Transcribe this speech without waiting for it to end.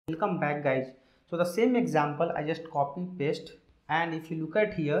Welcome back guys. So the same example I just copy paste, and if you look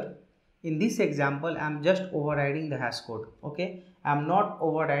at here in this example I'm just overriding the hash code. Okay, I'm not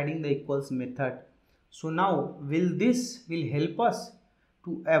overriding the equals method. So now this will help us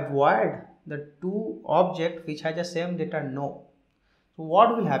to avoid the two object which has the same data? No. So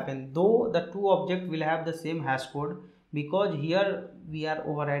what will happen, though the two objects will have the same hash code, because here we are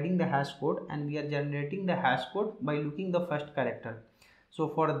overriding the hash code and we are generating the hash code by looking the first character. So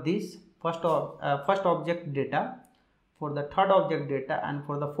for this first object data, for the third object data, and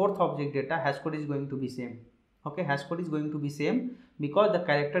for the fourth object data, hash code is going to be same. Okay, hash code is going to be same because the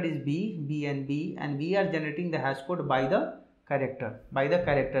character is B, and we are generating the hash code by the character. We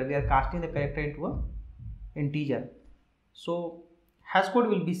are casting the character into a integer. So hash code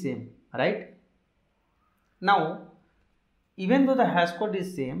will be same, right? Now even though the hash code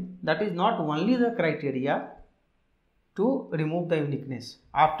is same, that is not only the criteria to remove the uniqueness.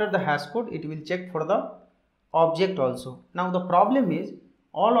 After the hash code it will check for the object also. Now the problem is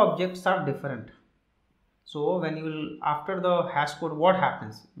all objects are different. So when you will, after the hash code, what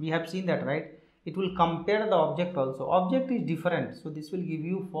happens? We have seen that, right? It will compare the object also. Object is different, so this will give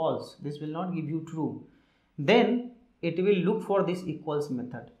you false, this will not give you true. Then it will look for this equals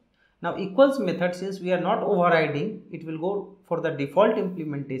method. Now equals method, since we are not overriding, it will go for the default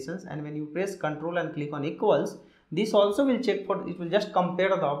implementations, and when you press Ctrl and click on equals, this also will check for, it will just compare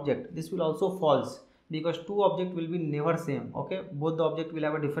the object. This will also false because two objects will be never same. Okay, both the object will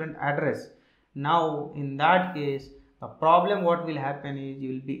have a different address. Now in that case, the problem what will happen is you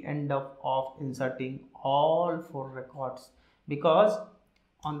will be end up of inserting all four records, because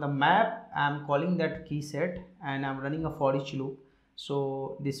on the map I am calling that key set and I am running a for each loop.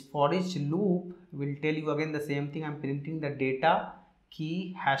 So this for each loop will tell you again the same thing. I am printing the data,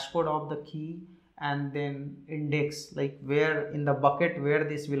 key, hash code of the key, and then index, like where in the bucket where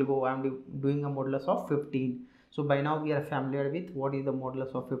this will go. I am doing a modulus of 15. So by now we are familiar with what is the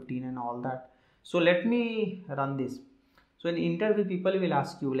modulus of 15 and all that. So let me run this. So in interview people will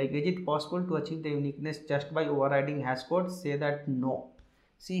ask you, like, is it possible to achieve the uniqueness just by overriding hash code? Say that no.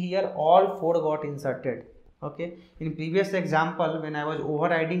 See here, all four got inserted. Okay, in previous example when I was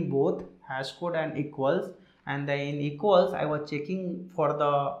overriding both hash code and equals, and then in equals I was checking for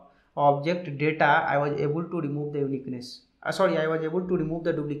the object data, I was able to remove the uniqueness. I was able to remove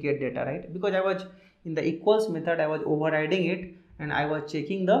the duplicate data, right? Because I was in the equals method, I was overriding it and I was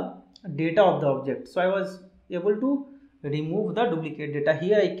checking the data of the object, so I was able to remove the duplicate data.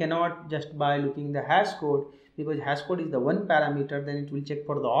 Here I cannot just by looking the hash code, because hash code is the one parameter. Then it will check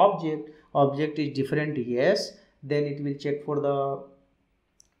for the object is different, yes, then it will check for the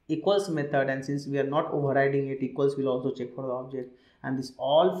equals method, and since we are not overriding it, equals will also check for the object, and this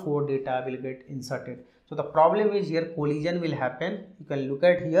all four data will get inserted. So the problem is here collision will happen. You can look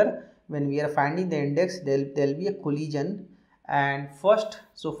at here, when we are finding the index, there will be a collision, and first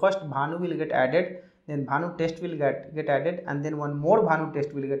Bhanu will get added, then Bhanu test will get added, and then one more Bhanu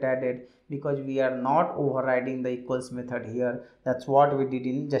test will get added, because we are not overriding the equals method here. That's what we did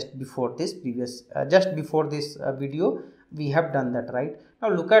in just before this video. We have done that, right? Now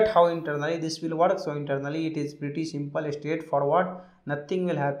look at how internally this will work. So internally it is pretty simple, straightforward, nothing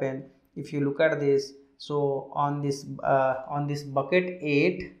will happen. If you look at this, so on this bucket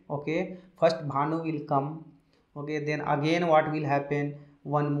 8, okay, first Bhanu will come. Okay, then again what will happen,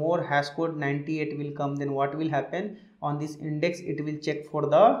 one more hash code 98 will come. Then what will happen, on this index it will check for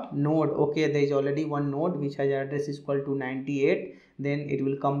the node. Okay, there is already one node which has address is equal to 98. Then it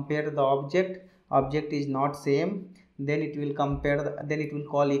will compare the object is not same. Then it will compare then it will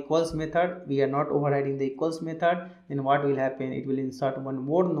call equals method. We are not overriding the equals method. Then what will happen, it will insert one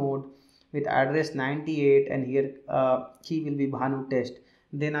more node with address 98, and here key will be Bhanu test.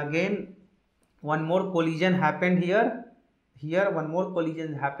 Then again one more collision happened here one more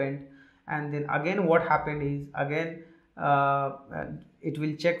collision happened, and then again what happened is, again it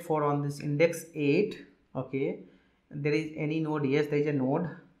will check for on this index 8. Okay, there is any node, yes, there is a node.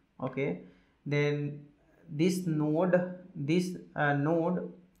 Okay, then this node this node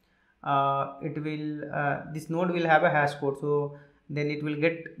will have a hash code, so then it will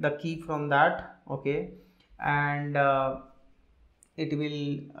get the key from that. Okay, and it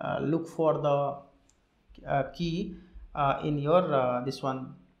will look for the key in your this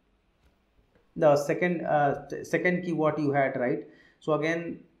one, the second key what you had, right? So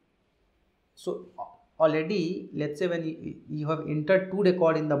again, so already let's say when you have entered two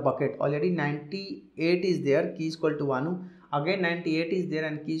record in the bucket, already 98 is there, key is equal to Bhanu, again 98 is there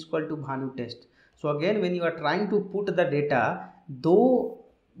and key is equal to Bhanu test. So again when you are trying to put the data, though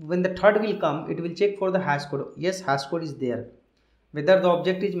when the third will come, it will check for the hash code. Yes, hash code is there, whether the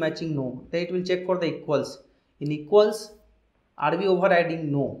object is matching, no, then it will check for the equals. In equals, are we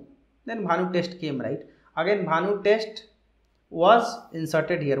overriding? No. Then Bhanu test came, right? Again Bhanu test was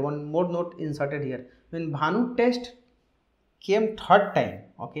inserted here, one more node inserted here. When Bhanu test came third time,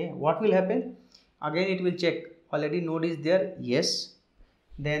 okay, what will happen? Again it will check, already node is there, yes.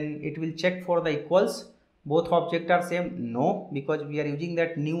 Then it will check for the equals, both objects are same, no, because we are using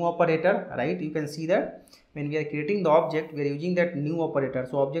that new operator, right? You can see that when we are creating the object, we are using that new operator,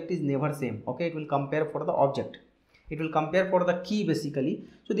 so object is never same, okay. It will compare for the object, it will compare for the key basically.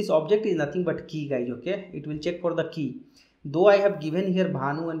 So this object is nothing but key, guys, okay. It will check for the key, though I have given here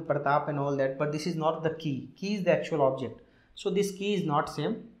Bhanu and Pratap and all that, but this is not the key, key is the actual object, so this key is not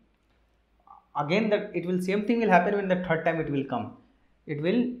same. Again that it will same thing will happen when the third time it will come, it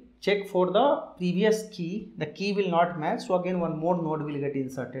will check for the previous key, the key will not match, so again one more node will get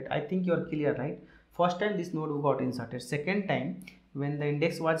inserted. I think you are clear, right? First time this node got inserted, second time when the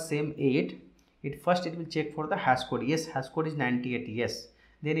index was same 8, it first it will check for the hash code, yes, hash code is 98, yes.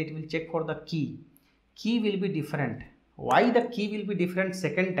 Then it will check for the key, key will be different. Why the key will be different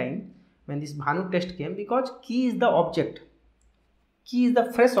second time when this Bhanu test came? Because key is the object, key is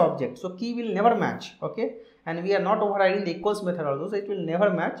the fresh object, so key will never match, okay. And we are not overriding the equals method also, so it will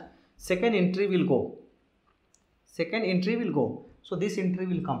never match. Second entry will go, second entry will go, so this entry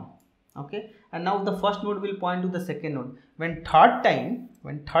will come, okay. And now the first node will point to the second node. When third time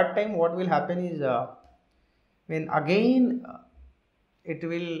what will happen is when again it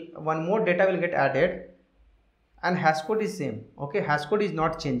will, one more data will get added and hash code is same, okay, hash code is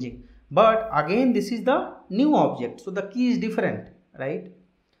not changing, but again this is the new object, so the key is different, right?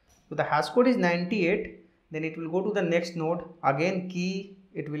 So the hash code is 98, then it will go to the next node, again key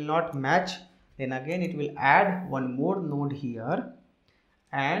it will not match, then again it will add one more node here,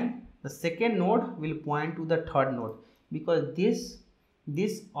 and the second node will point to the third node, because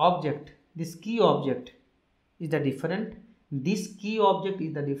this object, this key object is the different, this key object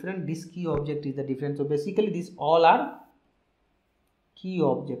is the different, this key object is the different. So basically these all are key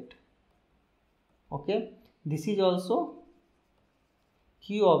object, okay. This is also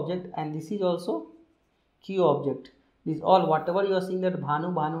key object and this is also key object. This all whatever you are seeing that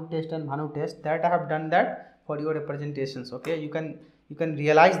Bhanu test and Bhanu test, that I have done that for your representations, okay. You can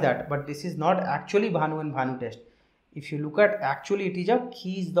realize that, but this is not actually Bhanu and Bhanu test. If you look at actually it is a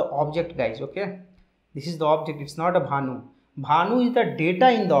key is the object, guys, okay. This is the object, it's not a Bhanu. Bhanu is the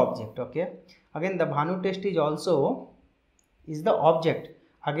data in the object, okay. Again the Bhanu test is also is the object,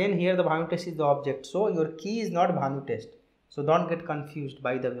 again here the Bhanu test is the object, so your key is not Bhanu test, so don't get confused,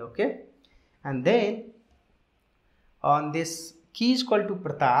 by the way, okay. And then on this key is equal to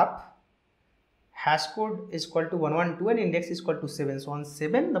Pratap, hash code is equal to 112 and index is equal to 7, so on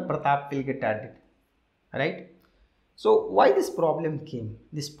 7 the Pratap will get added, right? So why this problem came?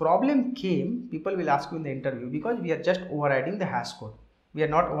 This problem came, people will ask you in the interview, because we are just overriding the hash code, we are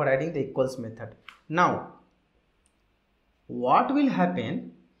not overriding the equals method. Now what will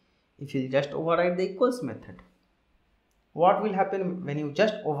happen if you just override the equals method? What will happen when you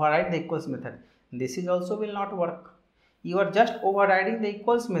just override the equals method? This is also will not work, you are just overriding the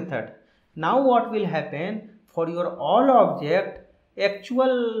equals method. Now what will happen for your all object,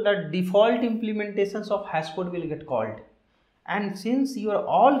 actual the default implementations of hash code will get called, and since your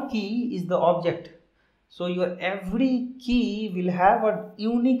all key is the object, so your every key will have a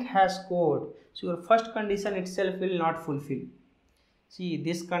unique hash code, so your first condition itself will not fulfill. See,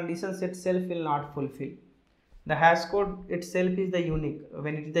 this conditions itself will not fulfill. The hash code itself is the unique.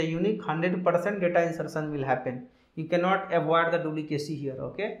 When it is the unique, 100% data insertion will happen. You cannot avoid the duplicacy here,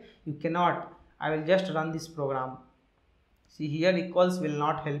 okay. You cannot. I will just run this program. See, here equals will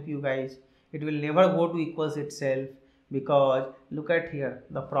not help you guys, it will never go to equals itself, because look at here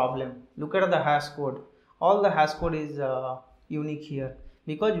the problem, look at the hash code, all the hash code is unique here,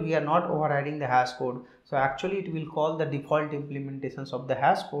 because we are not overriding the hash code. So actually it will call the default implementations of the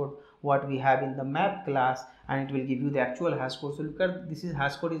hash code what we have in the map class, and it will give you the actual hash code. So look at this is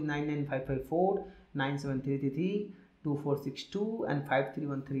hash code is 99554 97333 2462 and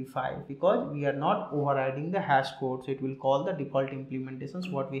 53135, because we are not overriding the hash code, so it will call the default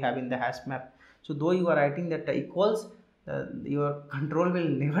implementations what we have in the hash map. So though you are writing that the equals, your control will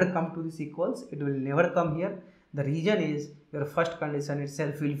never come to this equals, it will never come here. The reason is your first condition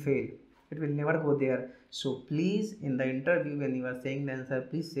itself will fail, it will never go there. So please in the interview when you are saying the answer,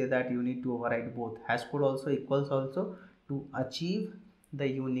 please say that you need to override both hash code also equals also to achieve the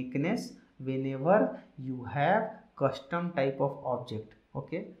uniqueness whenever you have custom type of object,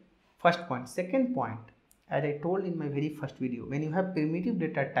 okay. First point. Second point, as I told in my very first video, when you have primitive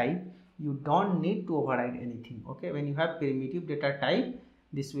data type, you don't need to override anything. Okay, when you have primitive data type,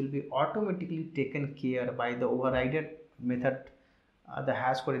 this will be automatically taken care by the overrided method, the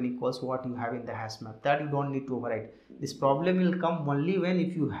hash code n equals what you have in the hash map, that you don't need to override. This problem will come only when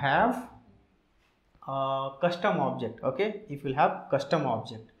if you have custom object. Okay, if you have custom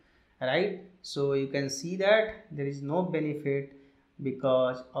object, right? So you can see that there is no benefit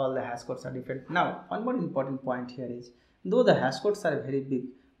because all the hash codes are different. Now one more important point here is, though the hash codes are very big,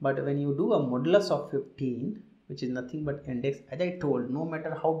 but when you do a modulus of 15, which is nothing but index, as I told, no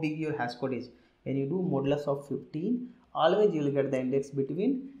matter how big your hash code is, when you do modulus of 15, always you will get the index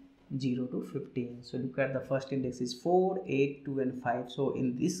between 0 to 15. So look at the first index is 4, 8, 2 and 5. So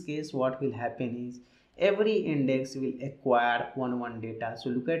in this case what will happen is every index will acquire 1 data. So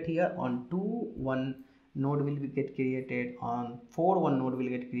look at here, on 2 1 node will get created, on 4 1 node will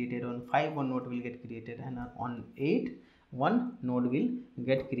get created, on 5 1 node will get created, and on 8 1 node will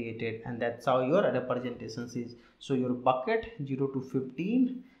get created, and that's how your representations is. So your bucket 0 to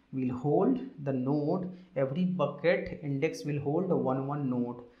 15 will hold the node, every bucket index will hold a 1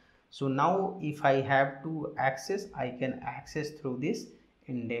 node. So now if I have to access, I can access through this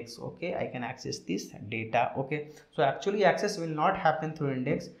index. Okay, I can access this data. Okay, so actually access will not happen through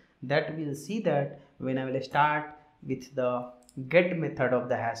index, that we'll see that when I will start with the get method of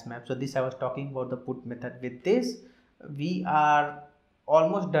the hash map. So this I was talking about the put method. With this we are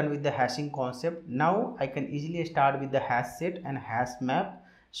almost done with the hashing concept. Now I can easily start with the hash set and hash map,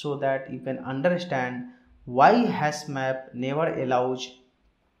 so that you can understand why hash map never allows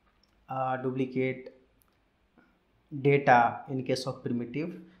duplicate data in case of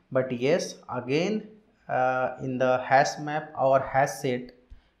primitive. But yes, again in the hash map or hash set,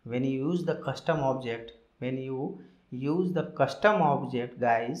 when you use the custom object,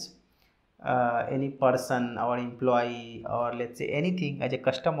 guys, any person or employee or let's say anything as a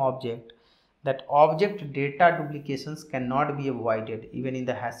custom object, that object data duplications cannot be avoided even in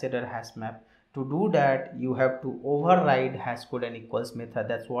the hash set or hash map. To do that, you have to override hash code n equals method.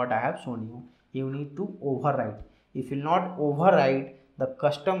 That's what I have shown you. You need to override. If you will not override, the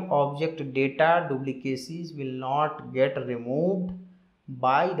custom object data duplicacies will not get removed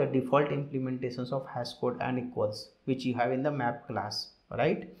by the default implementations of hash code n equals, which you have in the map class,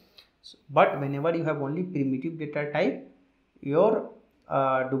 right? So, but whenever you have only primitive data type, your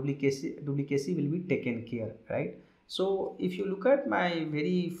duplicacy will be taken care, right? So if you look at my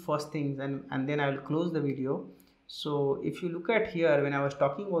very first things, and then I will close the video. So if you look at here, when I was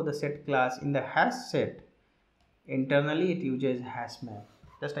talking about the set class, in the hash set, internally it uses hash map.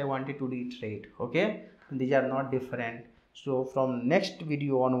 Just I wanted to reiterate. Okay, these are not different. So from next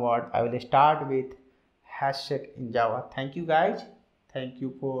video onward, I will start with hash set in Java. Thank you guys. Thank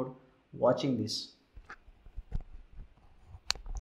you for watching this.